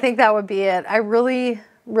I think that would be it. I really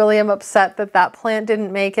am upset that that plant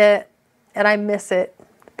didn't make it, and I miss it.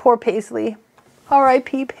 Poor Paisley.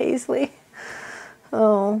 R.I.P. Paisley.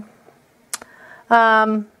 Oh.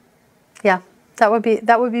 Yeah,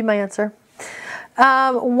 That would be my answer.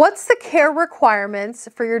 What's the care requirements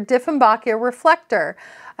for your Dieffenbachia reflector?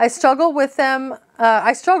 I struggle with them.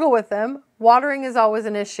 Watering is always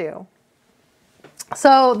an issue.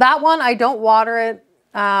 So that one, I don't water it.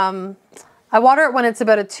 I water it when it's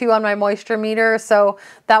about a 2 on my moisture meter. So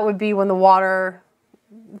that would be when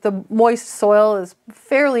the moist soil is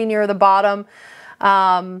fairly near the bottom.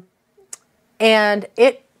 And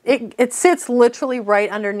it sits literally right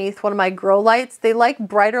underneath one of my grow lights. They like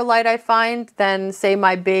brighter light, I find, than say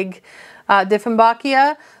my big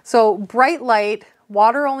Dieffenbachia. So bright light,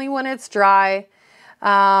 water only when it's dry.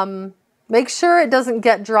 Make sure it doesn't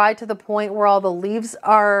get dry to the point where all the leaves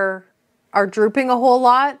are drooping a whole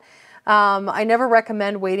lot. I never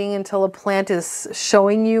recommend waiting until a plant is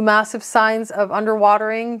showing you massive signs of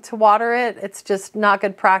underwatering to water it. It's just not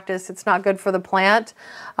good practice. It's not good for the plant.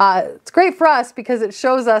 It's great for us because it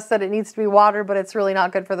shows us that it needs to be watered, but it's really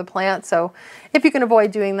not good for the plant. So if you can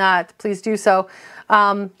avoid doing that, please do so.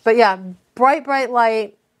 But yeah, bright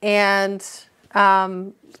light and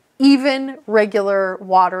even regular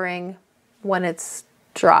watering when it's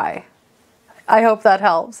dry. I hope that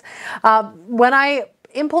helps. When I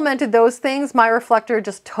implemented those things, my reflector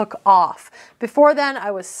just took off. Before then,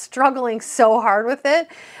 I was struggling so hard with it,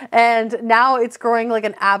 and now it's growing like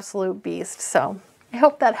an absolute beast. So I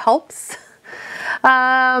hope that helps.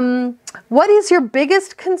 What is your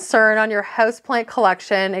biggest concern on your houseplant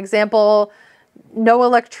collection? Example, no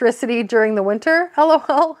electricity during the winter?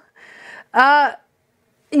 LOL.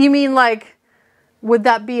 You mean like, would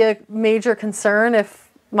that be a major concern if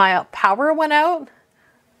my power went out?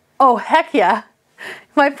 Oh, heck yeah.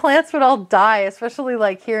 My plants would all die, especially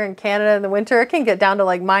like here in Canada in the winter. It can get down to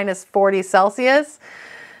like minus 40 Celsius.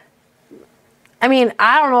 I mean,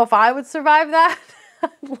 I don't know if I would survive that,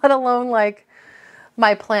 let alone like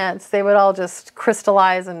my plants. They would all just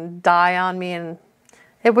crystallize and die on me, and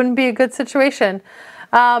it wouldn't be a good situation.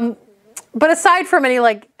 But aside from any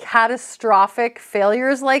like catastrophic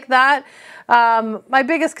failures like that, my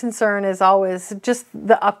biggest concern is always just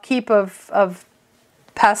the upkeep of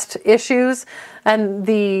pest issues and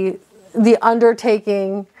the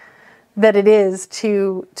undertaking that it is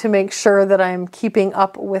to make sure that I'm keeping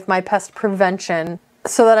up with my pest prevention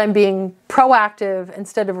so that I'm being proactive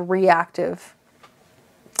instead of reactive.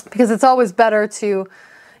 Because it's always better to,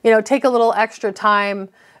 take a little extra time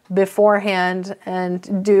beforehand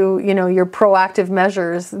and do, your proactive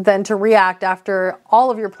measures than to react after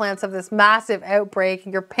all of your plants have this massive outbreak.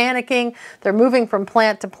 You're panicking, they're moving from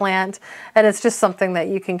plant to plant, and it's just something that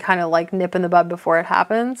you can kind of like nip in the bud before it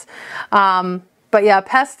happens. But yeah,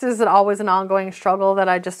 pests is always an ongoing struggle that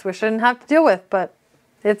I just wish I didn't have to deal with, but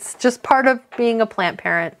it's just part of being a plant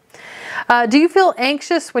parent. Do you feel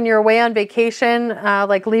anxious when you're away on vacation,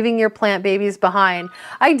 like leaving your plant babies behind?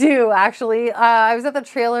 I do, actually. I was at the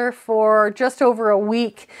trailer for just over a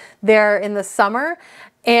week there in the summer,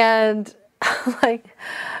 and like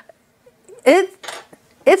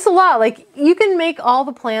it's a lot. Like, you can make all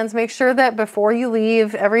the plans, make sure that before you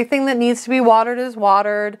leave, everything that needs to be watered is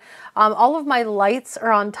watered. All of my lights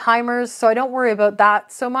are on timers, so I don't worry about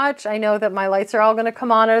that so much. I know that my lights are all going to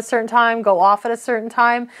come on at a certain time, go off at a certain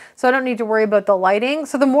time, so I don't need to worry about the lighting.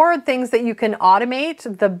 So the more things that you can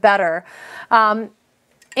automate, the better.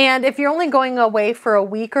 And if you're only going away for a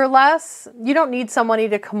week or less, you don't need somebody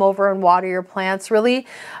to come over and water your plants, really.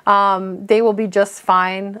 They will be just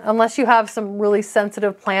fine, unless you have some really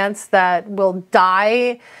sensitive plants that will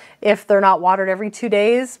die if they're not watered every 2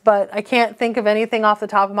 days. But I can't think of anything off the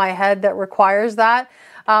top of my head that requires that.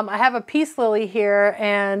 I have a peace lily here,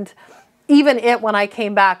 and even it, when I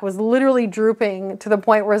came back, was literally drooping to the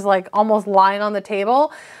point where it's like almost lying on the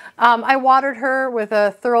table. I watered her with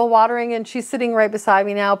a thorough watering, and she's sitting right beside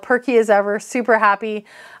me now, perky as ever, super happy.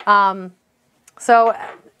 So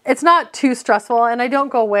it's not too stressful, and I don't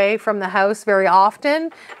go away from the house very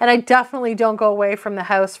often, and I definitely don't go away from the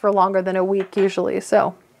house for longer than a week usually.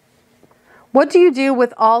 So what do you do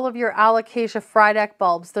with all of your alocasia Frydek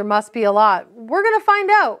bulbs? There must be a lot. We're going to find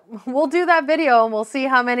out. We'll do that video and we'll see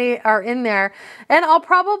how many are in there. And I'll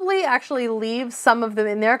probably actually leave some of them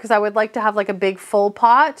in there because I would like to have like a big full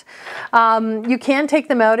pot. You can take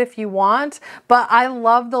them out if you want, but I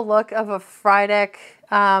love the look of a Frydek,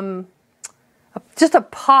 just a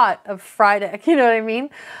pot of Frydek, you know what I mean?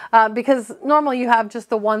 Because normally you have just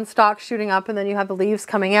the one stalk shooting up and then you have the leaves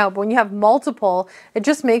coming out. But when you have multiple, it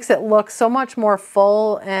just makes it look so much more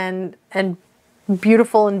full and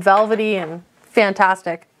beautiful and velvety and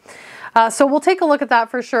fantastic. So we'll take a look at that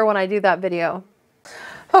for sure when I do that video.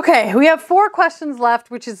 Okay, we have 4 questions left,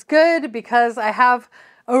 which is good because I have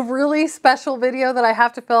a really special video that I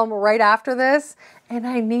have to film right after this, and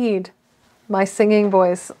I need my singing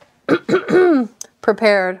voice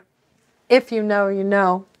prepared. If you know, you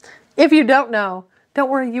know. If you don't know, don't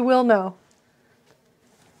worry, you will know.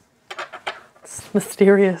 It's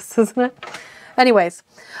mysterious, isn't it? Anyways,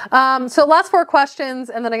 so last 4 questions,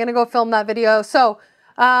 and then I'm going to go film that video. So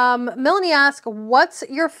Melanie asked, what's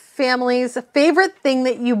your family's favorite thing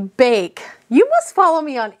that you bake? You must follow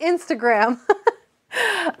me on Instagram.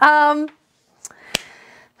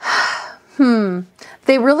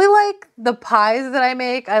 They really like the pies that I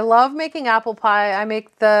make. I love making apple pie. I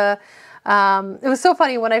make the, it was so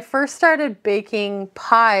funny when I first started baking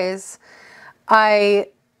pies, I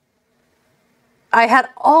had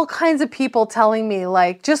all kinds of people telling me,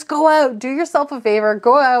 like, just go out, do yourself a favor,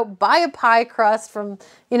 go out, buy a pie crust from,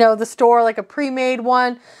 you know, the store, like a pre-made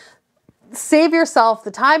one. Save yourself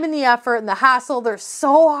the time and the effort and the hassle. They're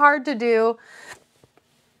so hard to do.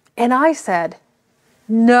 And I said,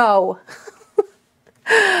 no.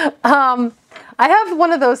 I have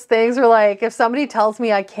one of those things where, like, if somebody tells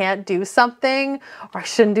me I can't do something or I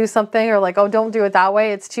shouldn't do something, or like, oh, don't do it that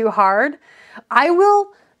way, it's too hard, I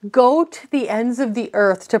will go to the ends of the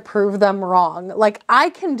earth to prove them wrong. Like, I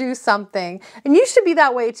can do something, and you should be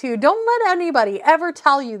that way too. Don't let anybody ever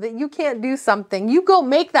tell you that you can't do something. You go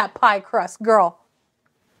make that pie crust, girl,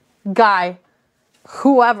 guy,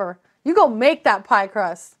 whoever. You go make that pie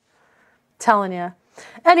crust. Telling you.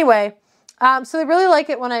 Anyway, so they really like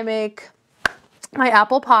it when I make my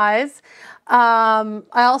apple pies. I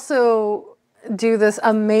also do this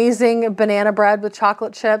amazing banana bread with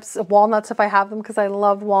chocolate chips, walnuts if I have them, because I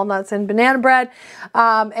love walnuts and banana bread.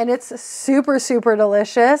 And it's super, super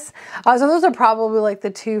delicious. So those are probably like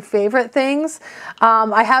the 2 favorite things.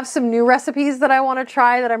 I have some new recipes that I want to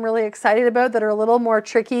try that I'm really excited about that are a little more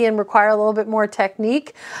tricky and require a little bit more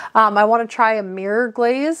technique. I want to try a mirror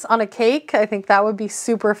glaze on a cake. I think that would be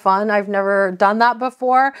super fun. I've never done that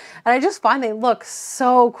before. And I just find they look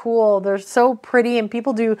so cool. They're so pretty, and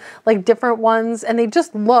people do like different ones, and they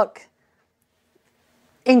just look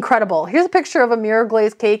incredible. Here's a picture of a mirror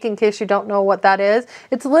glaze cake in case you don't know what that is.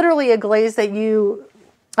 It's literally a glaze that you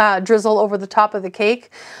drizzle over the top of the cake,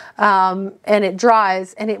 and it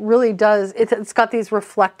dries, and it really does. It's got these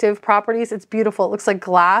reflective properties. It's beautiful. It looks like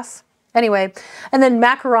glass. Anyway, and then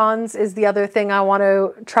macarons is the other thing I want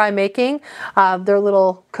to try making. They're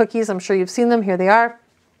little cookies. I'm sure you've seen them. Here they are.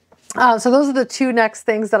 So those are the 2 next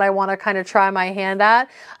things that I want to kind of try my hand at.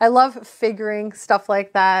 I love figuring stuff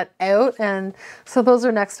like that out, and so those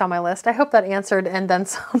are next on my list. I hope that answered, and then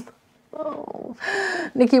some. Oh,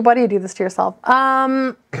 Nikki, why do you do this to yourself?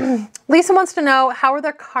 Lisa wants to know, how are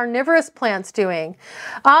their carnivorous plants doing?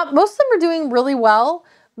 Most of them are doing really well.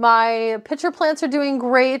 My pitcher plants are doing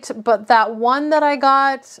great, but that one that I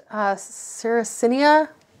got, Sarracenia,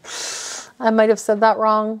 I might have said that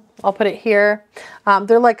wrong. I'll put it here.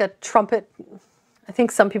 They're like a trumpet. I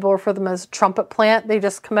think some people refer them as trumpet plant. They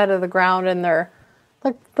just come out of the ground and they're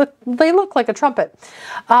like, they look like a trumpet.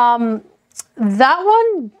 That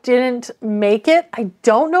one didn't make it. I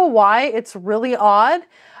don't know why. It's really odd.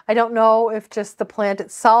 I don't know if just the plant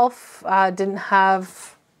itself didn't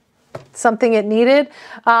have something it needed,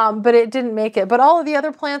 but it didn't make it. But all of the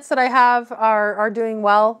other plants that I have are doing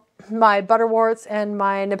well. My butterworts and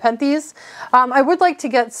my nepenthes. I would like to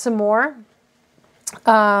get some more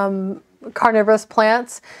carnivorous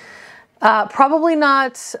plants. Probably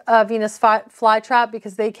not Venus flytrap,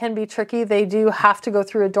 because they can be tricky. They do have to go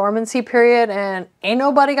through a dormancy period, and ain't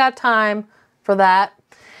nobody got time for that.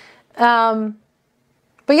 But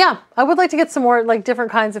yeah, I would like to get some more like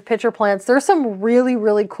different kinds of pitcher plants. There's some really,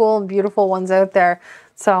 really cool and beautiful ones out there.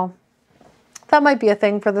 So that might be a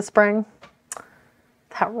thing for the spring.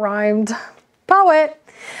 That rhymed. Poet.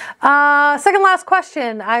 Second last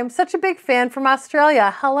question. I'm such a big fan from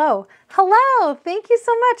Australia. Hello. Hello. Thank you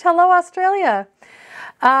so much. Hello, Australia.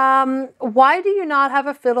 Why do you not have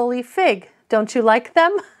a fiddle leaf fig? Don't you like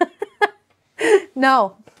them?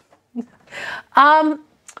 No.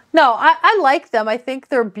 No, I like them. I think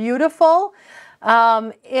they're beautiful.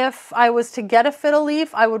 If I was to get a fiddle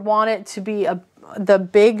leaf, I would want it to be the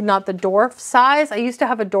big, not the dwarf size. I used to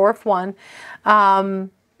have a dwarf one.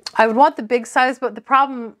 I would want the big size, but the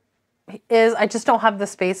problem is I just don't have the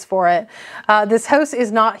space for it. This house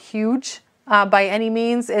is not huge by any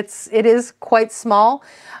means. It is quite small,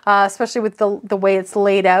 especially with the way it's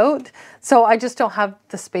laid out. So I just don't have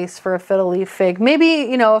the space for a fiddle leaf fig.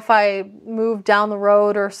 Maybe, you know, if I move down the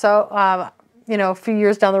road or so, you know, a few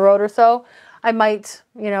years down the road or so, I might,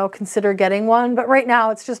 you know, consider getting one. But right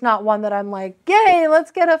now it's just not one that I'm like, yay,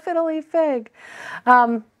 let's get a fiddle leaf fig.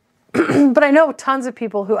 But I know tons of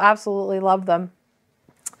people who absolutely love them.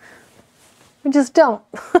 I just don't.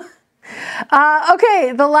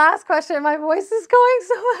 Okay, the last question. My voice is going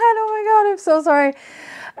so bad. Oh my God, I'm so sorry.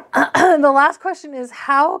 The last question is,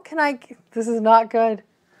 how can I, this is not good.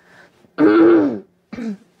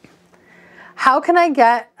 How can I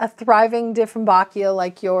get a thriving Dieffenbachia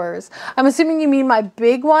like yours? I'm assuming you mean my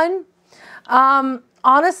big one.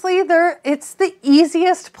 Honestly, it's the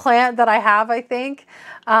easiest plant that I have, I think.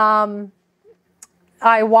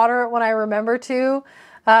 I water it when I remember to.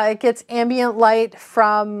 It gets ambient light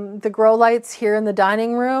from the grow lights here in the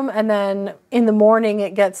dining room, and then in the morning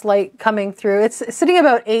it gets light coming through. It's sitting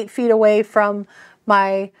about 8 feet away from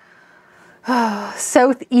my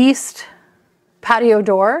southeast patio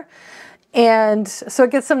door, and so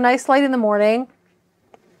it gets some nice light in the morning.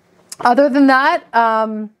 Other than that,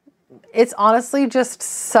 it's honestly just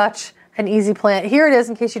such an easy plant. Here it is,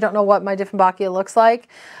 in case you don't know what my Dieffenbachia looks like.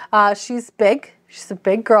 She's big. She's a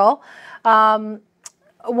big girl.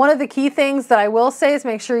 One of the key things that I will say is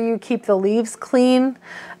make sure you keep the leaves clean.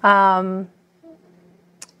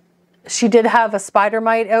 She did have a spider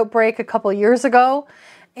mite outbreak a couple years ago,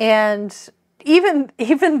 and even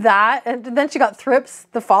that, and then she got thrips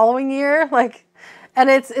the following year. And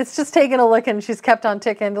it's just taken a lick, and she's kept on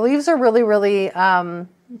ticking. The leaves are really, really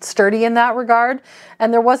sturdy in that regard,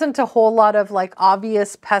 and there wasn't a whole lot of like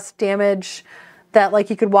obvious pest damage that like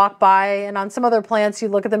you could walk by. And on some other plants, you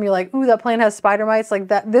look at them, you're like, ooh, that plant has spider mites. Like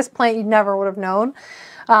that, this plant you never would have known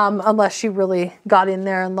unless you really got in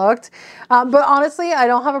there and looked. But honestly, I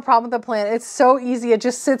don't have a problem with the plant. It's so easy. It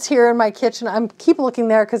just sits here in my kitchen. I keep looking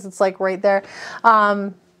there because it's like right there.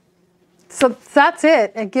 So that's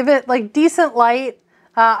it. And give it like decent light.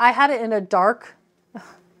 I had it in a dark,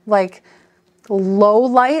 like low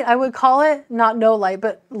light, I would call it. Not no light,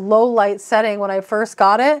 but low light setting when I first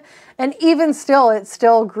got it. And even still, it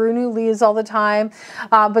still grew new leaves all the time.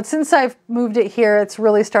 But since I've moved it here, it's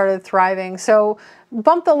really started thriving. So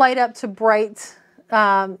bump the light up to bright,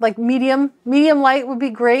 like medium light would be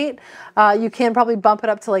great. You can probably bump it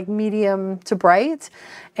up to like medium to bright,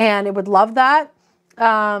 and it would love that.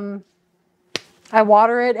 I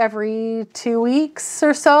water it every 2 weeks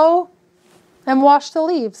or so and wash the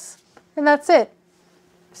leaves. And that's it.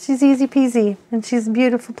 She's easy peasy, and she's a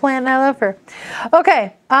beautiful plant, and I love her.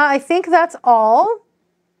 Okay, I think that's all.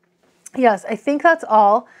 Yes, I think that's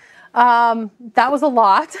all. That was a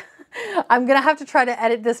lot. I'm going to have to try to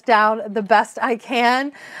edit this down the best I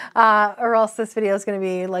can, or else this video is going to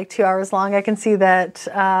be like 2 hours long. I can see that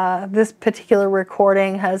this particular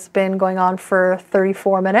recording has been going on for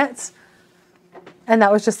 34 minutes, and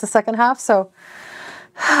that was just the second half. So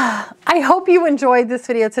I hope you enjoyed this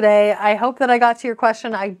video today. I hope that I got to your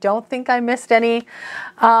question. I don't think I missed any.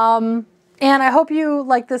 And I hope you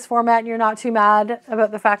like this format and you're not too mad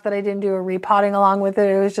about the fact that I didn't do a repotting along with it.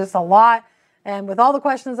 It was just a lot. And with all the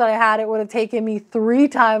questions that I had, it would have taken me 3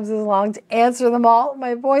 times as long to answer them all.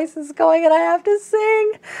 My voice is going and I have to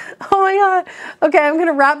sing. Oh my God. Okay, I'm going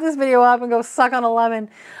to wrap this video up and go suck on a lemon.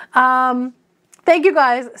 Thank you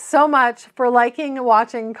guys so much for liking,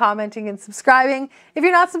 watching, commenting, and subscribing. If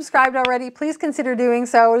you're not subscribed already, please consider doing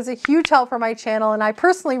so. It is a huge help for my channel, and I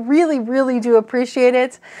personally really, really do appreciate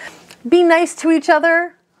it. Be nice to each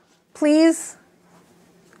other, please.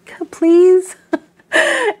 Please.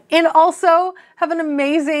 And also, have an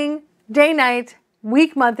amazing day, night,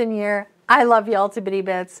 week, month, and year. I love y'all to bitty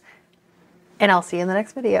bits, and I'll see you in the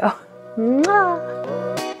next video. Mwah.